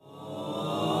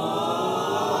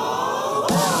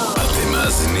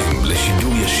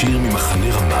לשידור ישיר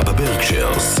ממחנה רמה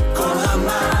בברקשיירס. כל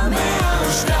רמה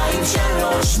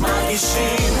 102.3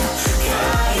 מרגישים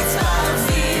קיץ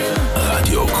באוויר.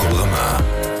 רדיו כל רמה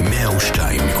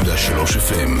 102.3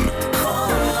 FM.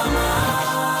 כל רמה.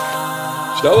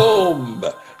 Shalom.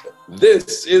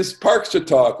 This is Parks to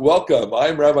Talk. Welcome.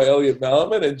 I'm Rabbi Elliot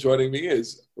Malaman, and joining me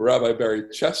is Rabbi Barry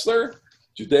Chesler,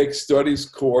 Judaic Studies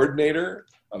Coordinator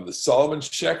of the Solomon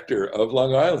Schechter of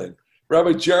Long Island.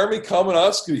 Rabbi Jeremy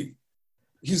Kalmanowski,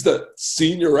 he's the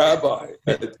senior rabbi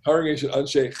at the Congregation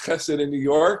Anshe Chesed in New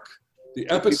York, the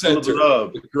epicenter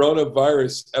of the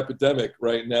coronavirus epidemic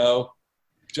right now.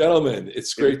 Gentlemen,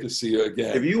 it's great to see you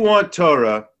again. If you want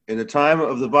Torah in the time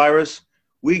of the virus,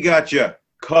 we got you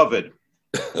covered.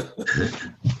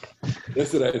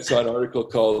 Yesterday I saw an article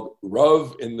called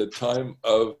Rav in the Time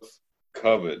of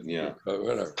COVID, yeah.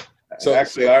 Whatever. So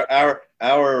actually, our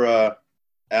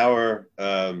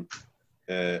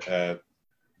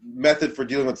method for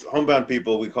dealing with homebound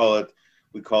people, we call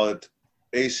it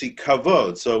AC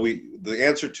kavod. So the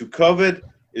answer to COVID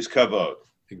is kavod.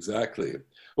 Exactly.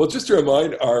 Well, just to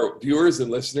remind our viewers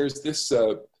and listeners,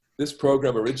 this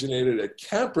program originated at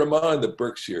Camp Ramah in the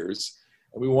Berkshires,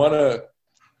 and we want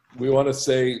to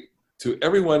say to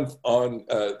everyone on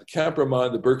the Camp Ramah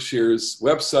in the Berkshires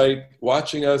website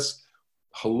watching us,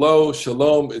 hello,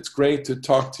 shalom. It's great to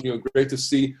talk to you. Great to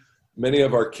see many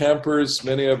of our campers,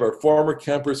 many of our former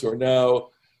campers who are now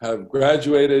have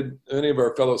graduated, many of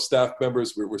our fellow staff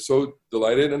members. We're so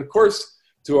delighted. And of course,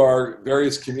 to our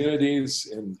various communities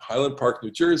in Highland Park,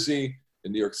 New Jersey,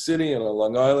 in New York City, and on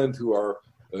Long Island who are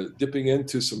dipping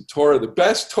into some Torah, the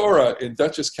best Torah in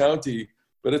Dutchess County,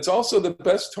 but it's also the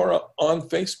best Torah on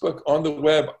Facebook, on the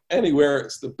web, anywhere.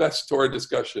 It's the best Torah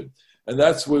discussion. And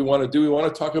that's what we want to do. We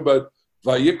want to talk about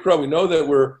Vayikra. We know that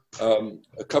we're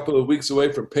a couple of weeks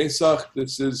away from Pesach.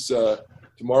 This is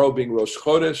tomorrow being Rosh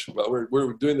Chodesh. Well,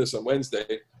 we're doing this on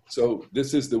Wednesday. So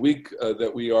this is the week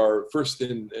that we are first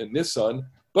in Nisan.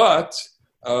 But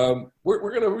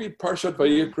we're going to read Parshat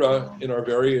Vayikra in our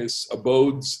various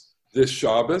abodes this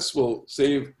Shabbos. We'll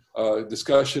save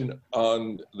discussion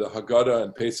on the Haggadah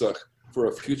and Pesach for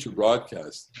a future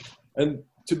broadcast. And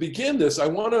to begin this, I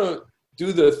want to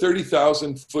do the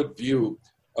 30,000-foot view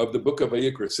of the book of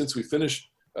Vayikra. Since we finished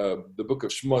the book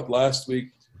of Shemot last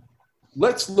week,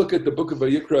 let's look at the book of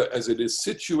Vayikra as it is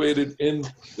situated in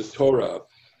the Torah.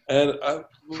 And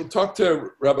we'll talk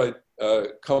to Rabbi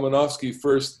Kalmanowski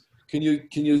first. Can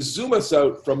you zoom us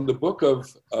out from the book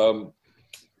of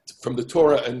from the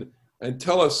Torah and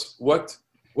tell us what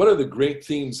are the great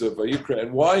themes of Vayikra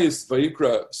and why is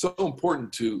Vayikra so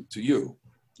important to you?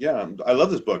 Yeah, I love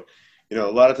this book. You know,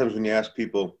 a lot of times when you ask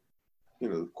people, you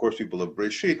know, of course, people love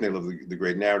Breshit, and they love the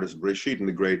great narratives of Breshit and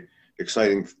the great,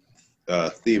 exciting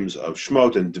themes of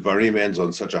Shemot, and Devarim ends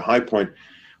on such a high point.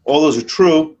 All those are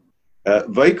true.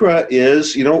 Vayikra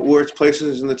is, you know, where its place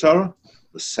is in the Torah?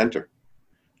 The center.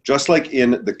 Just like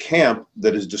in the camp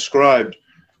that is described,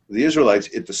 the Israelites,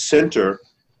 at the center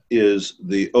is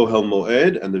the Ohel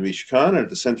Moed and the Mishkan, and at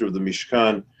the center of the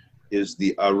Mishkan is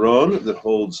the Aron that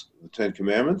holds the Ten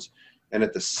Commandments, and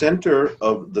at the center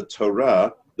of the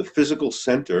Torah, the physical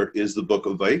center, is the book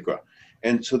of Vayikra.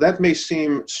 And so that may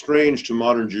seem strange to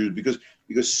modern Jews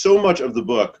because so much of the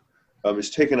book is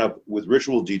taken up with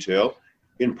ritual detail,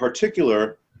 in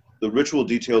particular, the ritual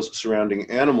details surrounding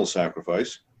animal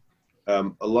sacrifice. A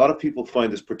lot of people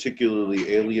find this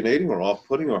particularly alienating or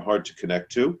off-putting or hard to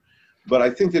connect to. But I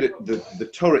think that the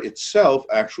Torah itself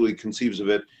actually conceives of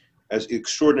it as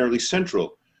extraordinarily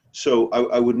central. So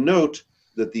I would note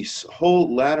that the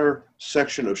whole latter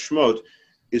section of Shemot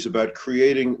is about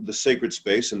creating the sacred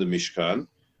space in the Mishkan.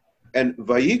 And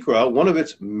Vayikra, one of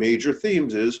its major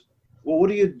themes is, well, what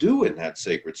do you do in that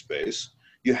sacred space?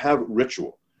 You have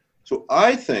ritual. So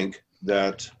I think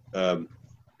that, to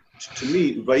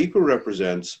me, Vayikra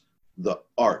represents the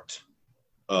art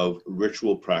of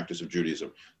ritual practice of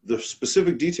Judaism. The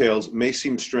specific details may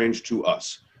seem strange to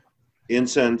us.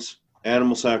 Incense,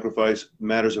 animal sacrifice,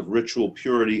 matters of ritual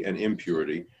purity and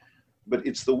impurity. But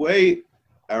it's the way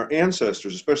our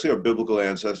ancestors, especially our biblical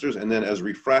ancestors, and then as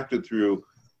refracted through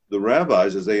the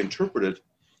rabbis as they interpret it,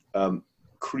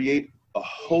 create a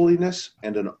holiness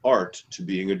and an art to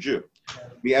being a Jew.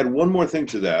 We add one more thing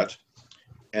to that,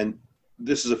 and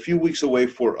this is a few weeks away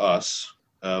for us.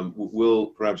 We'll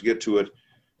perhaps get to it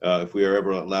if we are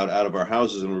ever allowed out of our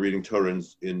houses and we're reading Torah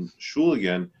in Shul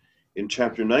again, in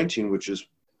chapter 19, which is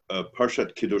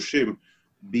Parshat Kedoshim,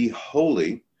 be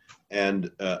holy,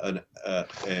 and in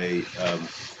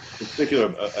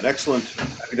particular, an excellent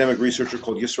academic researcher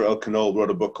called Yisrael Knoll wrote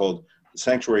a book called The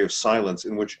Sanctuary of Silence,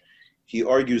 in which he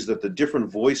argues that the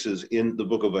different voices in the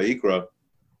book of Vayikra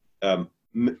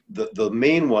The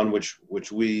main one,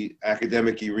 which we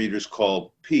academic readers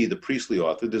call P, the priestly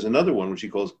author, there's another one which he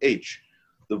calls H,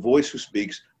 the voice who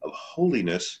speaks of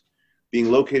holiness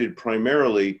being located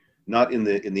primarily not in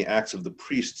the acts of the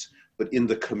priests, but in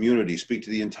the community, speak to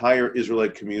the entire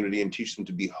Israelite community and teach them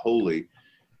to be holy.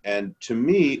 And to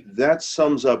me, that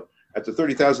sums up at the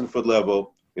 30,000 foot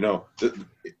level,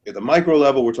 at the micro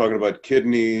level, we're talking about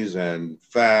kidneys and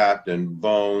fat and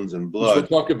bones and blood. Which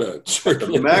we'll talk about. At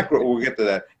the macro, we'll get to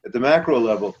that. At the macro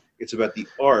level, it's about the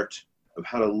art of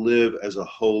how to live as a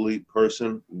holy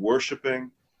person, worshiping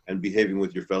and behaving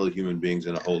with your fellow human beings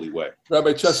in a holy way.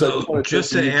 Rabbi Chesed, So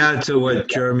just to add to what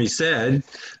Jeremy said,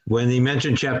 when he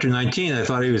mentioned chapter 19, I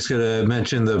thought he was going to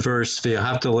mention the verse,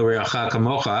 V'ahavta l'reacha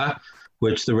kamocha,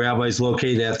 which the rabbis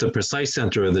locate at the precise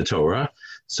center of the Torah.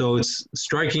 So it's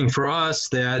striking for us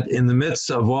that in the midst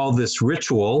of all this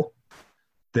ritual,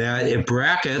 that it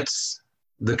brackets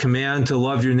the command to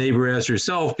love your neighbor as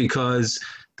yourself, because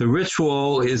the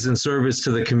ritual is in service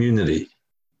to the community.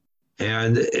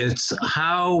 And it's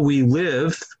how we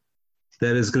live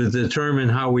that is going to determine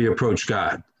how we approach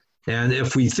God. And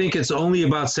if we think it's only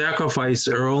about sacrifice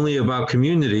or only about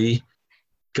community,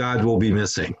 God will be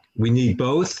missing. We need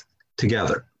both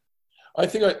together. I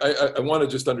think I want to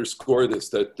just underscore this,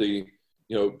 that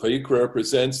Vayikra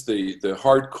represents the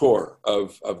hardcore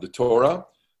of the Torah.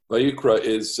 Vayikra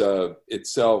is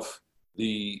itself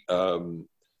the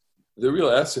real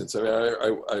essence. I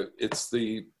mean, it's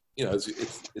the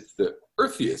it's the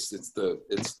earthiest.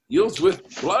 It deals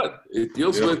with blood. It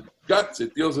deals with guts.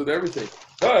 It deals with everything.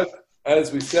 But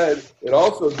as we said, it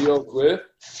also deals with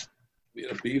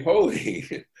be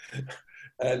holy.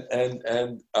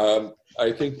 And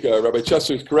I think Rabbi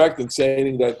Chesed is correct in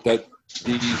saying that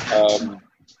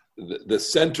the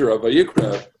center of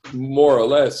Vayikra, more or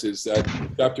less, is that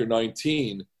chapter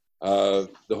 19, the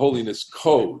holiness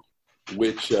code,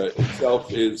 which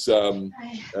itself is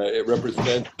it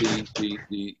represents the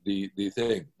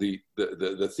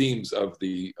themes of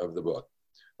the book.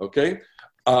 Okay,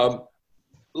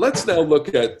 let's now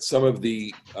look at some of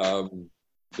the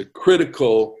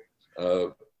critical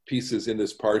pieces in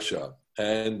this parsha,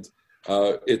 and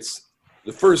it's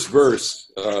the first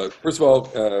verse. First of all,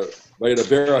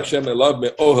 "Vayidaber Hashem elav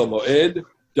me'ohel moed,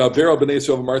 daber al bnei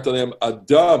Yisrael v'amarta lehem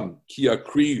adam ki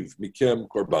yakriv mikem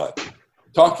korban,"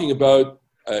 talking about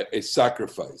a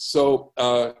sacrifice. So,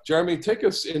 Jeremy, take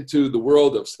us into the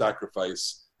world of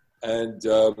sacrifice, and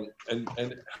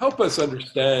help us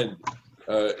understand,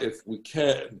 if we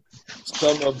can,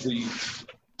 some of the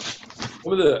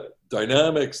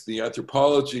dynamics, the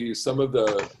anthropology, some of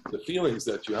the feelings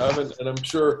that you have, and I'm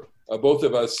sure both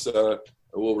of us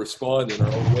will respond in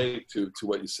our own way to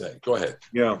what you say. Go ahead.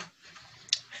 Yeah,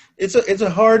 it's a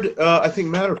hard, I think,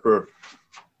 matter for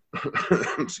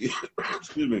excuse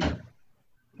me,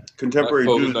 contemporary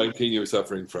Jews. COVID-19 you're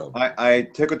suffering from. I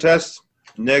took a test,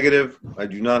 negative. I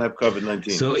do not have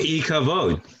COVID-19. So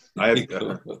e-kavod. I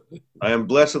am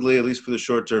blessedly, at least for the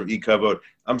short term, e-kavod.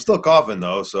 I'm still coughing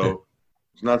though, so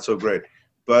it's not so great.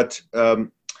 But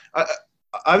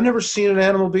I've never seen an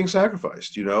animal being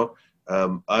sacrificed.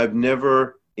 I've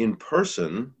never in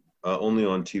person, only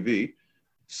on TV,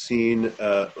 seen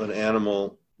an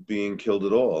animal being killed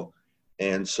at all.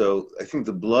 And so I think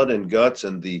the blood and guts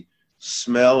and the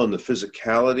smell and the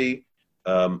physicality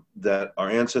that our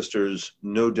ancestors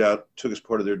no doubt took as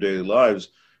part of their daily lives,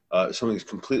 something that's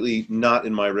completely not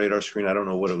in my radar screen. I don't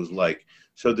know what it was like.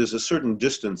 So there's a certain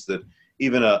distance that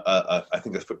even I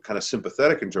think a kind of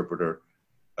sympathetic interpreter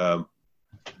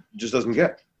just doesn't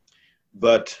get.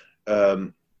 But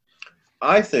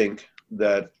I think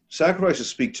that sacrifices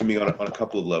speak to me on a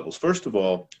couple of levels. First of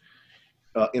all,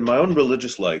 in my own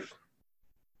religious life,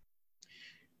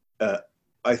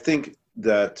 I think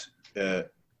that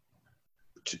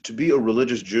to be a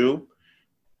religious Jew,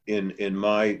 in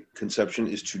my conception,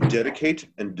 is to dedicate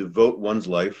and devote one's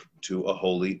life to a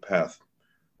holy path.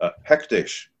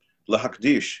 Hekdesh,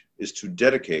 lahakdish, is to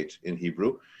dedicate in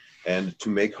Hebrew, and to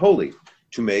make holy,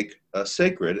 to make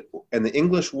sacred. And the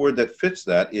English word that fits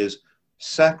that is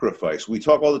sacrifice. We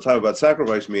talk all the time about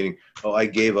sacrifice, meaning, oh, I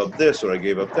gave up this or I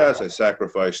gave up that. I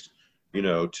sacrificed,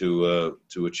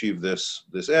 to achieve this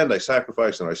end. I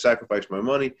sacrificed, and I sacrificed my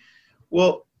money.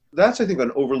 Well, that's, I think,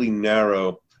 an overly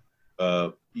narrow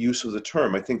use of the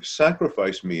term. I think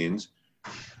sacrifice means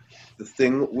the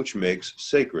thing which makes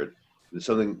sacred. It's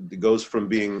something that goes from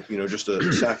being, just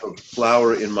a sack of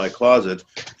flour in my closet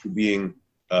to being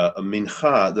a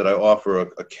mincha that I offer,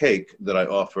 a cake that I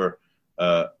offer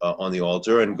on the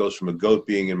altar, and goes from a goat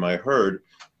being in my herd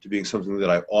to being something that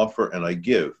I offer and I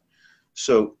give.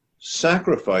 So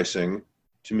sacrificing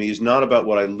to me is not about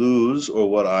what I lose or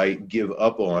what I give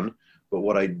up on, but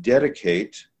what I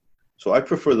dedicate. So I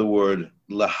prefer the word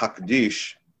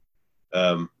lahakdish,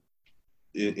 in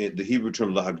the Hebrew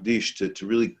term lahakdish, to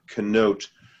really connote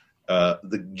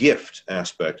the gift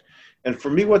aspect. And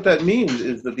for me, what that means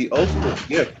is that the ultimate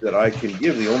gift that I can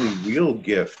give, the only real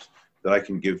gift that I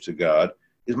can give to God,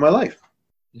 is my life.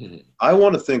 Mm-hmm. I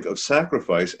want to think of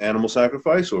sacrifice, animal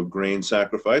sacrifice or grain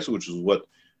sacrifice, which is what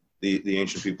the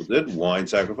ancient people did, wine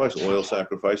sacrifice, oil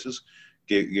sacrifices,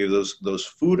 gave those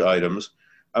food items.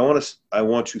 I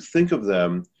want to think of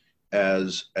them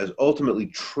as ultimately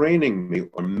training me,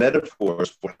 or metaphors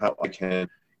for how I can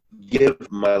give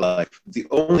my life, the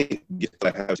only gift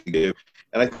I have to give.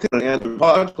 And I think on an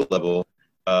anthropological level,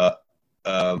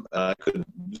 I could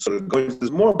sort of go into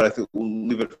this more, but I think we'll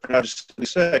leave it for now just to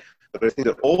say that I think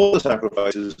that all the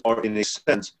sacrifices are, in a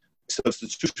sense, a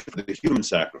substitution for the human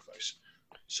sacrifice.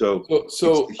 So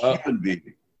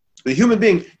the human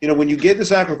being, when you get the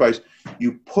sacrifice,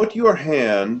 you put your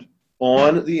hand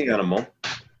on the animal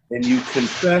and you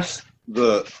confess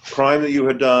the crime that you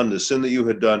had done, the sin that you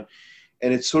had done,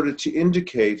 and it's sort of to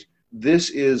indicate, this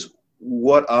is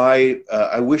what I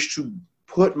wish to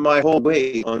put my whole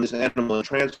weight on this animal and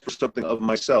transfer something of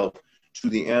myself to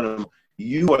the animal.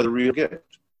 You are the real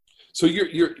gift. So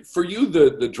for you,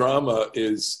 the drama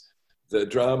is the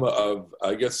drama of,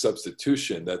 I guess,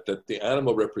 substitution, that the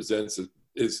animal represents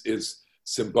is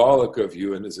symbolic of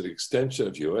you and is an extension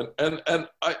of you. And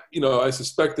I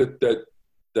suspect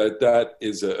that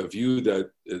is a view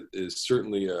that is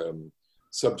certainly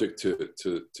subject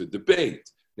to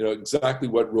debate. Exactly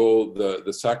what role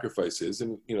the sacrifice is,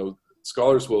 and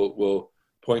scholars will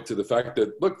point to the fact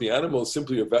that, look, the animal is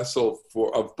simply a vessel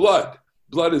of blood.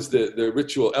 Blood is the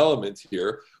ritual element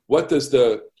here. What does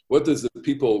the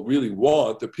people really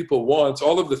want? The people want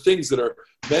all of the things that are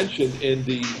mentioned in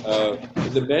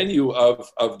the menu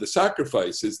of the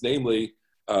sacrifices, namely,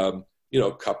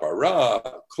 kapara,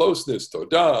 closeness,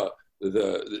 todah,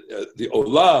 the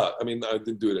olah. I mean, I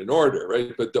didn't do it in order,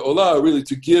 right? But the olah, really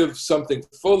to give something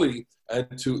fully and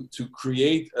to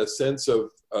create a sense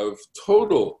of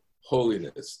total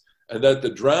holiness. And that the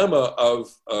drama of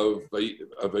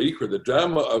Vayikra, the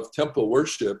drama of temple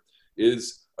worship,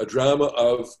 is a drama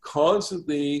of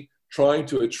constantly trying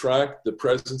to attract the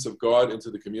presence of God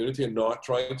into the community and not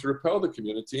trying to repel the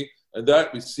community. And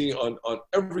that we see on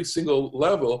every single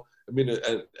level. I mean,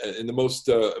 in the most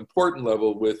important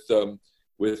level with the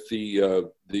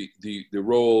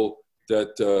role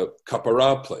that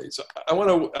kapara plays. I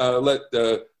want to let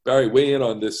Barry weigh in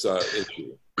on this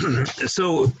issue.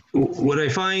 So what I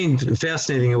find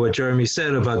fascinating in what Jeremy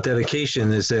said about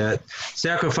dedication is that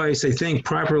sacrifice, I think,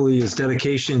 properly is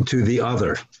dedication to the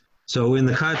other. So in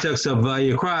the context of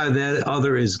Vayikra, that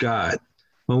other is God.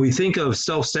 When we think of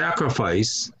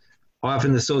self-sacrifice,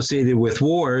 often associated with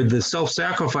war, the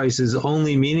self-sacrifice is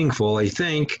only meaningful, I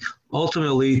think,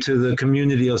 ultimately to the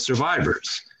community of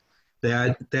survivors.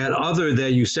 That other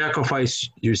that you sacrifice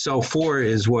yourself for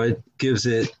is what gives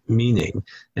it meaning.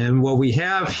 And what we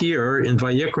have here in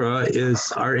Vayikra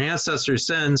is our ancestors'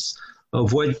 sense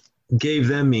of what gave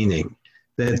them meaning,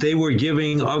 that they were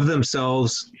giving of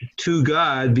themselves to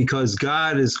God because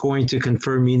God is going to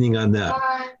confer meaning on them.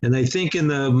 And I think in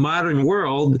the modern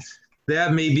world,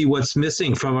 that may be what's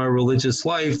missing from our religious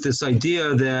life, this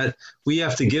idea that we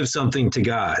have to give something to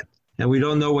God, and we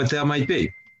don't know what that might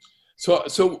be.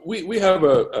 So we have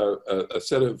a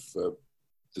set of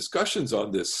discussions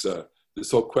on this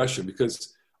whole question,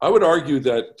 because I would argue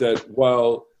that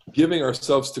while giving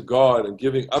ourselves to God and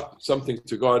giving up something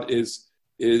to God is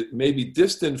maybe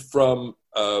distant from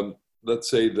let's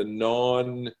say the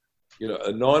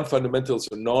a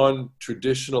non-fundamentalist or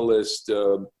non-traditionalist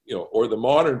or the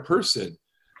modern person,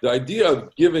 the idea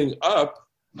of giving up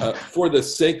for the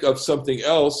sake of something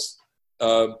else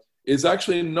is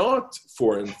actually not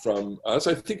foreign from us.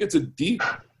 I think it's a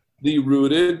deeply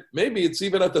rooted, maybe it's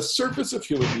even at the surface of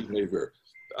human behavior.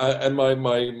 And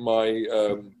my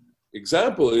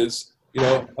example is,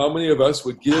 how many of us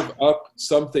would give up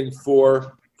something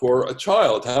for a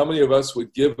child? How many of us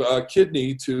would give a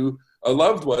kidney to a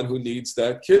loved one who needs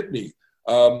that kidney?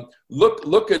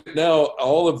 Look at now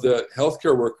all of the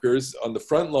healthcare workers on the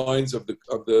front lines of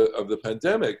the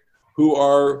pandemic who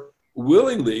are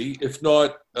willingly, if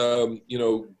not, I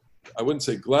wouldn't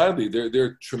say gladly,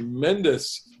 they're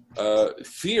tremendous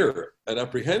fear and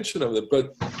apprehension of it.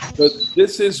 But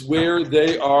this is where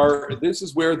they are. This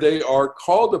is where they are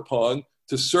called upon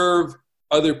to serve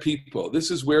other people. This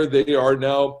is where they are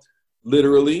now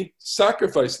literally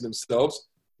sacrificing themselves.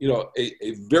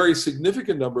 A very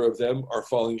significant number of them are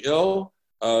falling ill.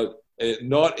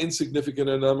 not insignificant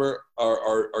a number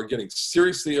are getting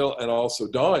seriously ill and also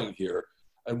dying here.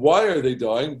 And why are they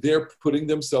dying? They're putting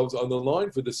themselves on the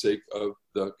line for the sake of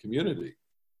the community.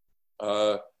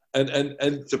 That's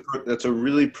a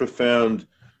really profound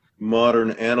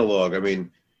modern analog. I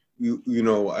mean, you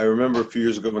know, I remember a few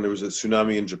years ago when there was a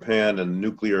tsunami in Japan and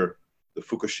the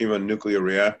Fukushima nuclear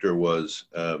reactor was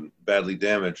badly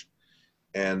damaged.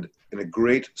 And in a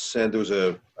great sense,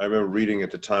 I remember reading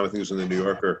at the time, I think it was in the New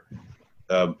Yorker,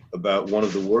 about one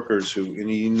of the workers who, in an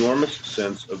enormous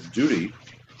sense of duty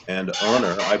and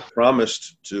honor, I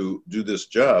promised to do this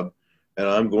job, and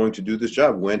I'm going to do this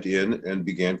job, went in and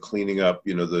began cleaning up,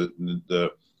 you know,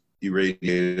 the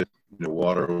irradiated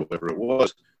water or whatever it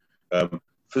was.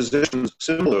 Physicians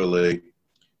similarly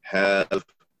have,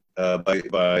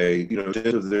 by you know,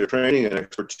 dint of their training and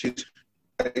expertise,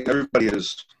 everybody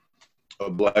is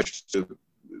obliged to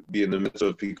be in the midst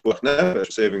of pikuach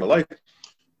nefesh, saving a life.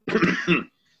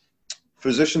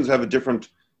 Physicians have a different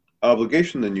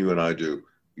obligation than you and I do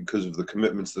because of the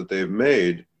commitments that they've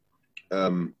made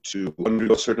to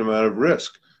undergo a certain amount of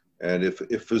risk. And if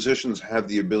physicians have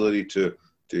the ability to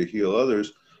heal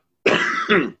others,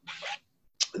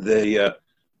 they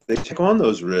take on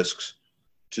those risks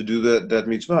to do that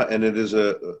mitzvah. And it is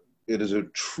a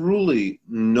truly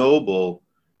noble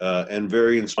and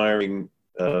very inspiring,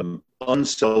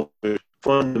 unselfish,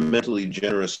 fundamentally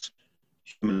generous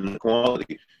human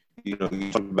quality. You know,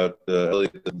 you talk about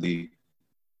Elliot,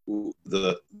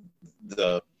 the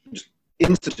just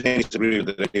instantaneous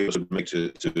agreement that they would make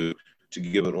to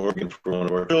give an organ for one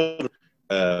of our children,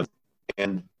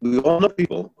 and we all know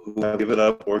people who have given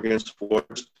up organs for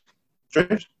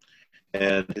strangers,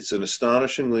 and it's an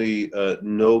astonishingly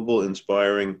noble,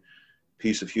 inspiring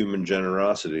piece of human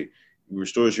generosity. It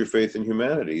restores your faith in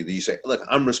humanity. You say, "Look,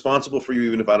 I'm responsible for you,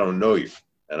 even if I don't know you,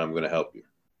 and I'm going to help you."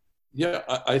 Yeah,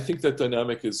 I think that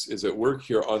dynamic is at work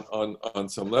here on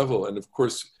some level, and of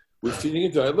course we're feeding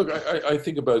into it. Look, I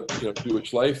think about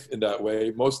Jewish life in that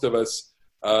way. Most of us,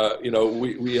 we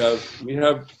have.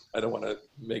 I don't want to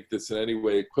make this in any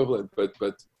way equivalent, but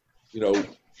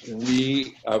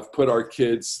we have put our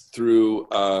kids through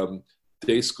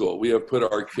day school. We have put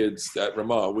our kids at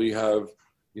Ramah. We have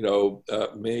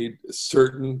made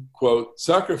certain quote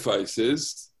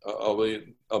sacrifices,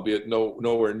 albeit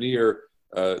nowhere near.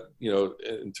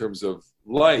 In terms of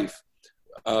life,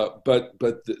 but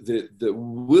the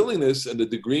willingness and the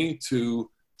degree to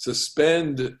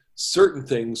suspend certain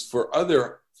things for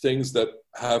other things that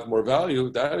have more value,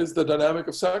 that is the dynamic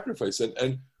of sacrifice.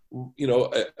 And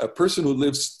a person who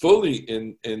lives fully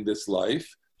in this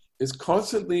life is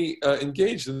constantly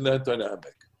engaged in that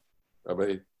dynamic.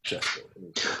 Rabbi Chester.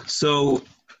 So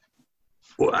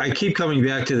I keep coming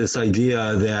back to this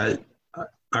idea that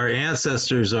our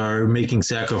ancestors are making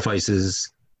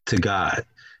sacrifices to God.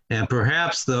 And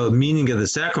perhaps the meaning of the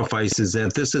sacrifice is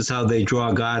that this is how they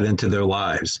draw God into their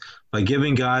lives. By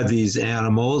giving God these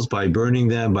animals, by burning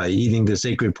them, by eating the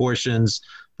sacred portions,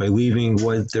 by leaving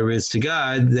what there is to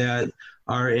God, that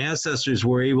our ancestors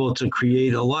were able to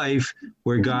create a life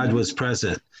where God was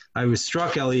present. I was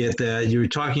struck, Elliot, that you were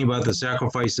talking about the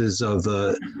sacrifices of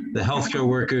the healthcare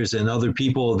workers and other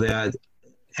people that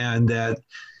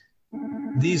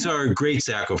these are great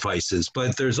sacrifices,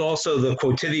 but there's also the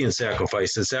quotidian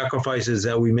sacrifices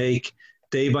that we make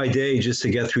day by day just to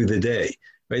get through the day,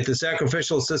 right? The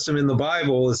sacrificial system in the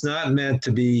Bible is not meant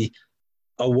to be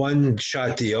a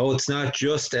one-shot deal. It's not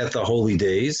just at the holy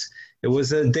days. It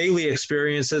was a daily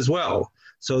experience as well.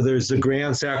 So there's the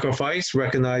grand sacrifice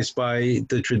recognized by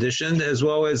the tradition, as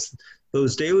well as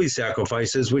those daily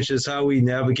sacrifices, which is how we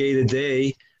navigate a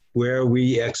day where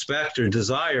we expect or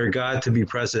desire God to be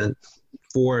present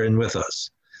for and with us.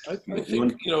 I think,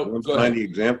 one tiny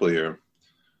example here.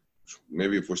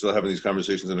 Maybe if we're still having these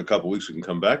conversations in a couple of weeks, we can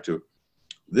come back to.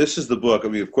 This is the book. I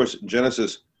mean, of course,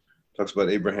 Genesis talks about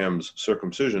Abraham's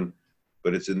circumcision,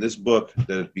 but it's in this book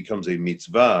that it becomes a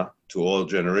mitzvah to all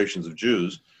generations of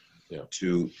Jews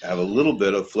to have a little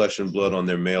bit of flesh and blood on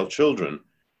their male children.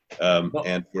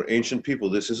 And for ancient people,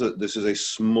 this is a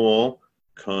small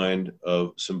kind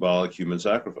of symbolic human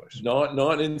sacrifice.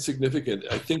 Not insignificant.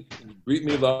 I think Brit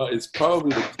Milah is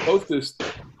probably the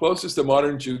closest a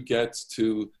modern Jew gets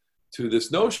to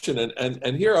this notion.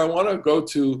 And here I want to go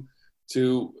to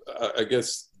I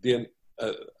guess I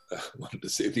wanted to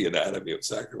say the anatomy of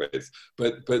sacrifice,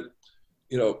 but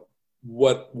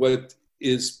what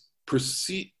is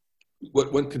perceived,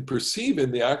 what one can perceive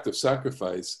in the act of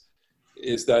sacrifice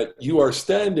is that you are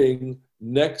standing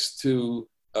next to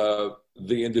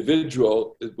the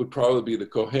individual. It would probably be the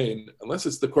Kohen, unless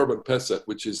it's the Korban Pesach,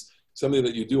 which is something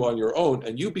that you do on your own,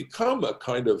 and you become a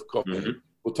kind of Kohen.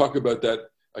 we'll talk about that,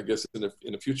 I guess,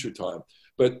 in a future time.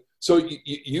 But so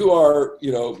you are,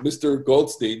 Mr.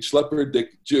 Goldstein, Schlepper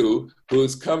Dick Jew, who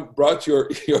has brought your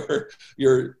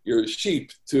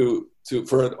sheep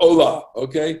for an olah.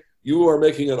 Okay, you are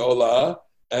making an olah,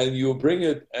 and you bring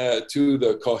it to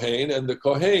the Kohen, and the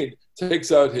Kohen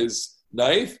takes out his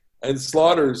knife and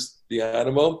slaughters the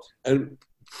animal. And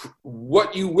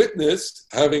what you witnessed,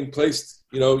 having placed,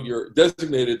 you're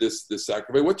designated this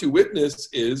sacrifice, what you witness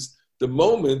is the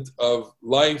moment of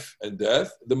life and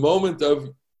death, the moment of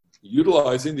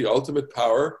utilizing the ultimate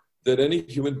power that any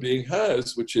human being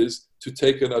has, which is to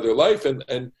take another life.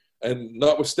 And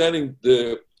notwithstanding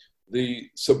the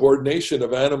subordination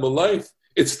of animal life,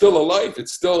 it's still a life.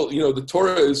 It's still, the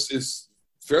Torah is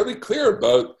fairly clear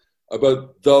about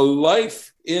the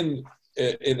life in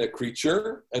a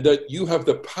creature, and that you have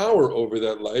the power over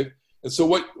that life. And so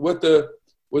what the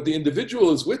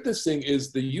individual is witnessing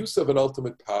is the use of an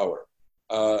ultimate power.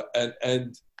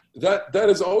 And that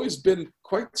has always been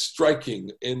quite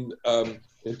striking in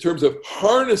terms of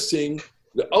harnessing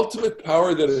the ultimate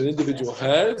power that an individual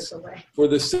has for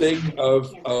the sake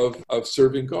of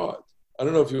serving God. I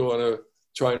don't know if you want to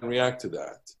try and react to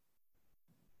that.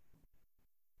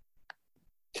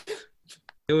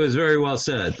 It was very well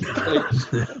said.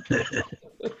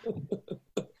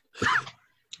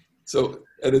 So,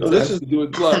 and it has to do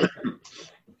with blood.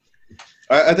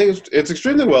 I think it's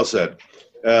extremely well said.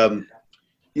 Everything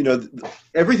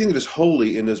that is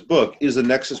holy in this book is a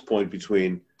nexus point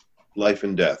between life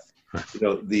and death.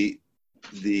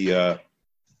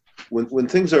 When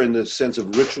things are in the sense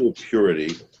of ritual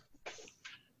purity,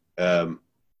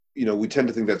 we tend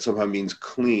to think that somehow means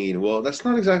clean. Well, that's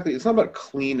not exactly, it's not about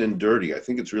clean and dirty. I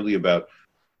think it's really about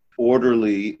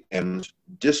orderly and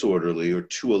disorderly, or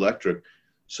too electric.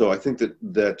 So I think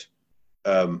that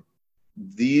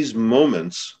these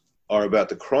moments are about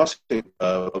the crossing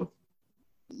of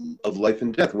life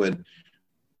and death, when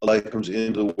life comes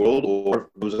into the world or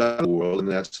goes out of the world, and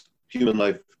that's human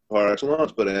life par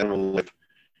excellence, but animal life,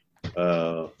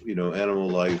 animal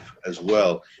life as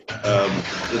well.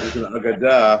 There's an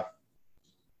Agadah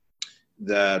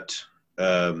that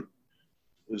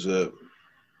is a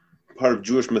part of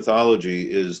Jewish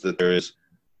mythology, is that there is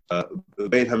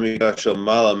Beit Hamikdash Shel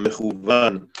Mala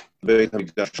Mechuvan Beit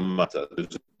Hamikdash Shel Mata.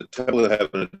 There's a temple of heaven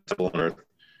and a temple on earth,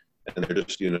 and they're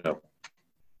just,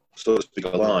 so to speak,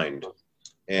 aligned.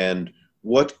 And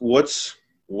what goes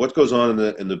on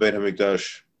in the Beit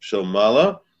Hamikdash Shel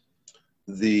Mala?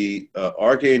 The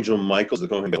Archangel Michael, the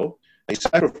Kohen Gadol, he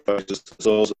sacrifices the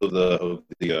souls of the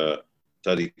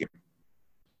tzaddikim.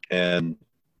 And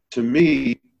to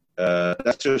me,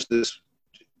 that's just this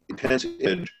intense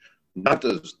image, not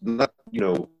sense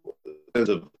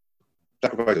of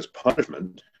sacrifice as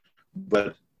punishment,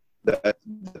 but that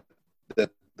the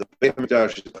Beit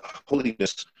HaMikdash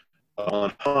holiness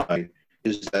on high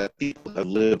is that people have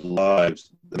lived lives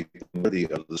that make them worthy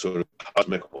of the sort of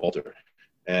cosmic altar.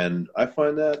 And I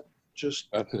find that just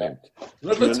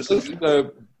Let's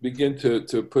begin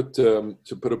to put a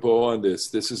bow on this.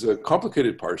 This is a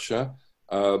complicated parsha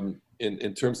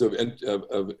in terms of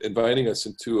inviting us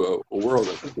into a world,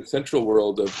 I think the central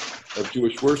world of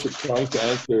Jewish worship, trying to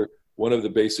answer one of the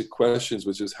basic questions,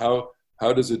 which is how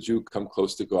does a Jew come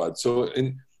close to God? So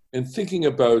in thinking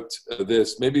about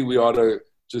this, maybe we ought to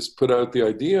just put out the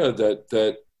idea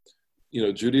that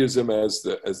Judaism, as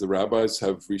the rabbis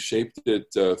have reshaped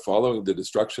it following the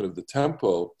destruction of the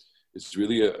temple, is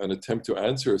really an attempt to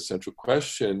answer a central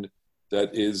question, that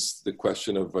is the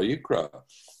question of Vayikra.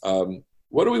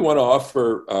 What do we want to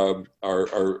offer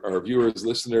our viewers,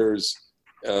 listeners,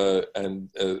 and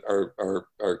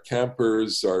our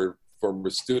campers, our former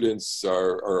students,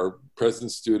 our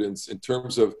present students, in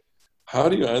terms of how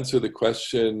do you answer the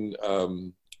question,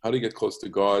 how do you get close to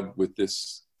God with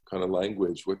this kind of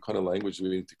language? What kind of language do we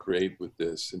need to create with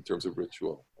this in terms of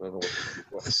ritual? I don't know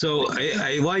what So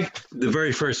I like the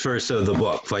very first verse of the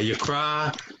book.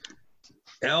 Vayikra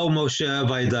El Moshe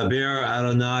Vaydaber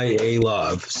Adonai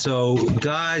Elav. So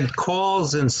God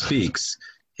calls and speaks,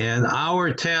 and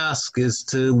our task is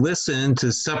to listen,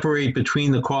 to separate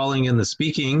between the calling and the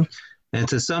speaking, and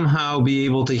to somehow be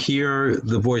able to hear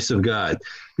the voice of God.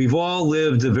 We've all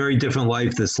lived a very different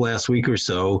life this last week or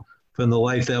so from the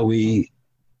life that we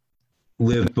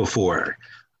lived before.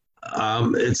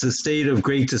 It's a state of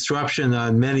great disruption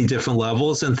on many different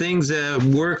levels, and things that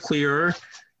were clearer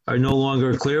are no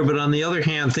longer clear, but on the other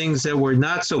hand, things that were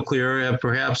not so clear have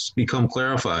perhaps become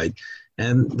clarified.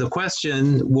 And the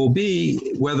question will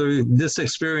be whether this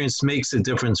experience makes a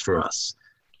difference for us.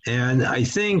 And I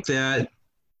think that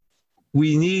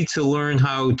we need to learn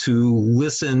how to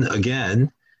listen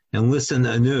again and listen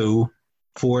anew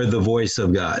for the voice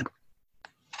of God?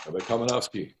 Rabbi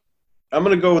Kamenowski. I'm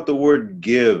going to go with the word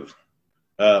give.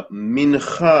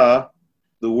 Mincha,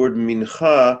 the word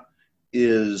mincha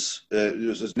is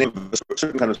the name of a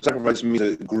certain kind of sacrifice, means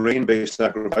a grain-based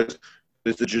sacrifice.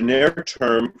 It's the generic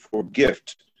term for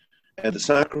gift. And the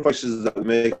sacrifices that we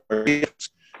make are gifts.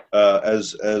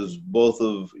 As both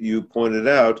of you pointed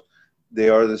out, they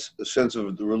are this sense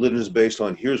of the religion is based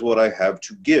on here's what I have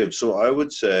to give. So I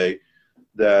would say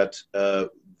that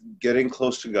getting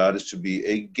close to God is to be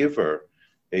a giver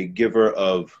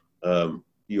of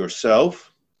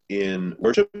yourself in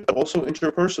worship, but also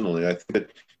interpersonally. I think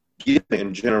that giving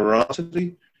and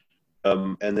generosity,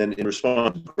 and then in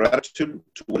response, gratitude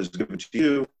to what is given to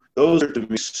you, those are to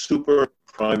me super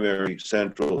primary,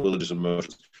 central religious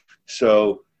emotions.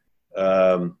 So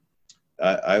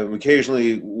I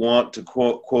occasionally want to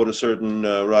quote a certain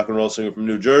rock and roll singer from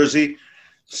New Jersey.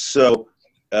 So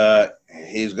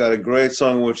he's got a great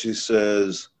song which he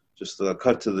says, just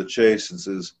cut to the chase, and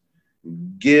says,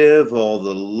 give all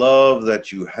the love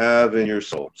that you have in your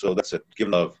soul. So that's it. Give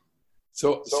love.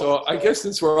 So I guess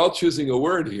since we're all choosing a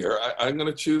word here, I'm going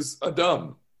to choose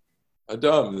Adam.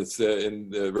 Adam. It's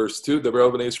in verse 2. The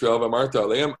B'nai Yisrael v'amarta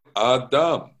aleim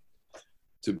Adam.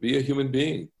 To be a human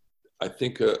being. I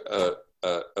think a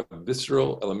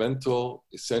visceral, elemental,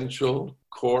 essential,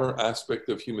 core aspect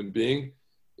of human being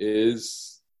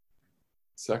is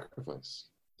sacrifice.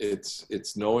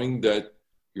 It's knowing that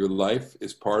your life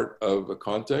is part of a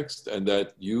context and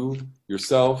that you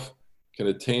yourself can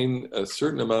attain a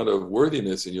certain amount of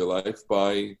worthiness in your life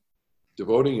by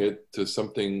devoting it to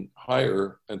something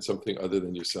higher and something other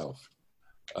than yourself.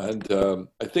 And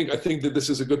I think that this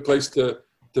is a good place to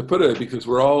put it, because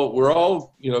we're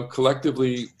all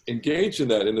collectively engaged in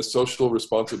that, in a social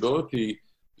responsibility.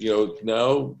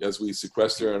 Now as we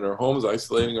sequester in our homes,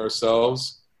 isolating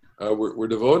ourselves, we're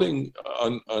devoting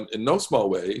in no small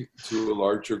way to a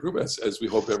larger group, as we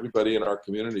hope everybody in our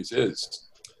communities is.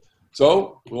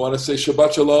 So we want to say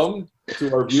Shabbat Shalom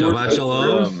to our viewers. Shabbat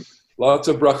Shalom. Lots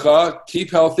of bracha.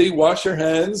 Keep healthy. Wash your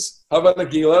hands. Have a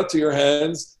nagila to your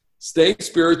hands. Stay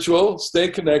spiritual. Stay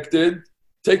connected.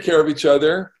 Take care of each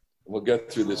other. We'll get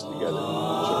through this together.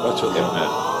 Shabbat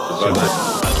Shalom.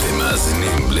 אתם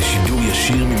מאזינים לשידור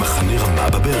ישיר ממחנה רמה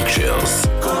בברקשיירס.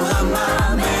 כל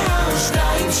רמה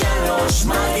 102.3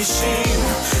 מרגישים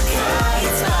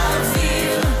קיץ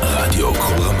באוויר. רדיו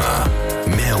כל רמה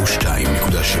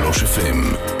 102.3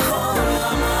 FM. כל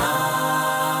רמה